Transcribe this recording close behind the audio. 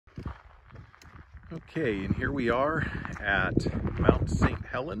Okay, and here we are at Mount St.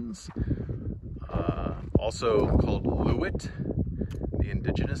 Helens, also called Loowit, the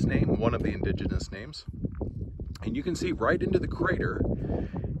indigenous name, one of the indigenous names. And you can see right into the crater.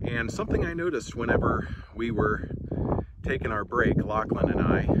 And something I noticed whenever we were taking our break, Lachlan and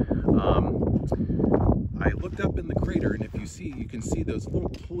I looked up in the crater, and if you see, you can see those little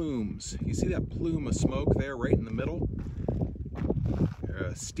plumes. You see that plume of smoke there right in the middle?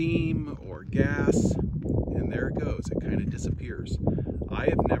 Steam or gas, and there it goes. It kind of disappears. I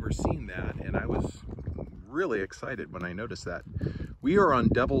have never seen that, and I was really excited when I noticed that. We are on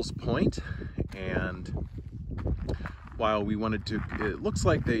Devil's Point, and while we wanted to, it looks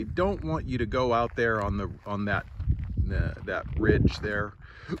like they don't want you to go out there on that ridge there.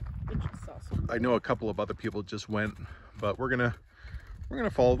 I know a couple of other people just went, but we're gonna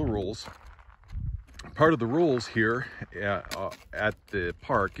follow the rules. Part of the rules here at the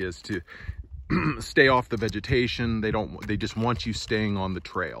park is to stay off the vegetation. They just want you staying on the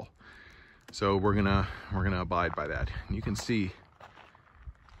trail. So we're gonna abide by that. And you can see,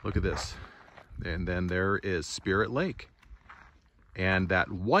 look at this. And then there is Spirit Lake. And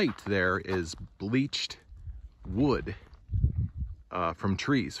that white there is bleached wood from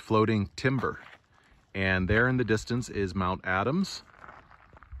trees, floating timber. And there in the distance is Mount Adams.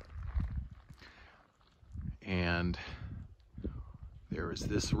 And there is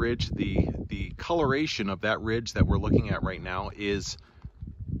this ridge. The coloration of that ridge that we're looking at right now is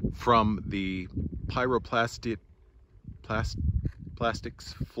from the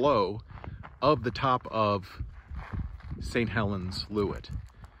plastics flow of the top of St. Helens Loowit.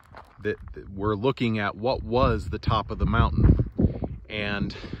 That we're looking at what was the top of the mountain.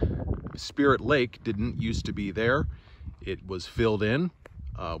 And Spirit Lake didn't used to be there. It was filled in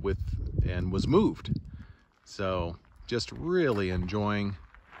and was moved. So just really enjoying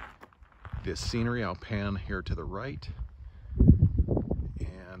this scenery. I'll pan here to the right,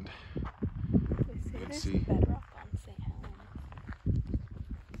 and you can see bedrock on St. Helens.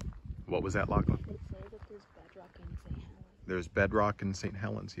 What was that, Lachlan? They say that there's bedrock in St. Helens. There's bedrock in St.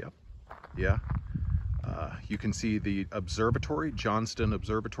 Helens. Yep. Yeah. You can see the observatory, Johnston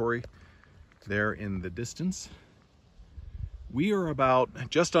Observatory, there in the distance. We are about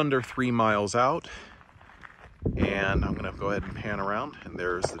just under 3 miles out. And I'm gonna go ahead and pan around, and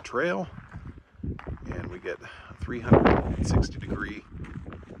there's the trail, and we get a 360-degree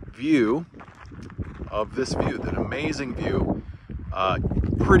view of this view, that amazing view.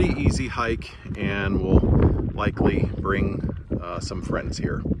 Pretty easy hike, and we'll likely bring some friends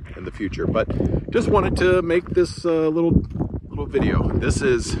here in the future. But just wanted to make this little video. This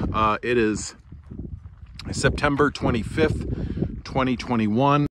is it is September 25th, 2021.